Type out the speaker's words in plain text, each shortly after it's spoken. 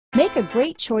Make a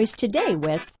great choice today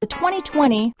with the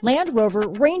 2020 Land Rover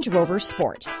Range Rover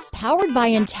Sport. Powered by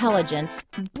intelligence,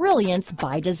 brilliance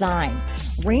by design.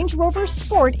 Range Rover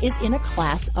Sport is in a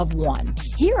class of one.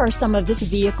 Here are some of this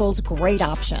vehicle's great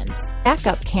options: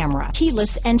 backup camera,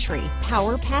 keyless entry,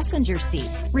 power passenger seat,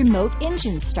 remote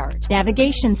engine start,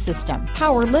 navigation system,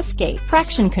 power liftgate,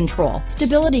 traction control,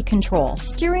 stability control,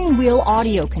 steering wheel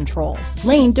audio controls,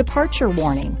 lane departure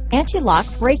warning, anti-lock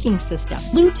braking system,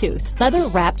 Bluetooth,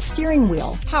 leather-wrapped steering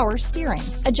wheel, power steering,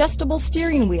 adjustable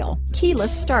steering wheel,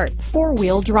 keyless start,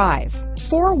 four-wheel drive,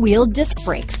 four-wheel disc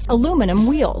brakes, aluminum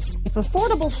wheels. If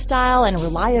affordable style and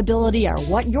reliability are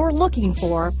what you're looking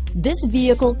for, this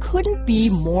vehicle couldn't be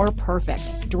more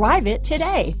perfect. Drive it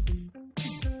today.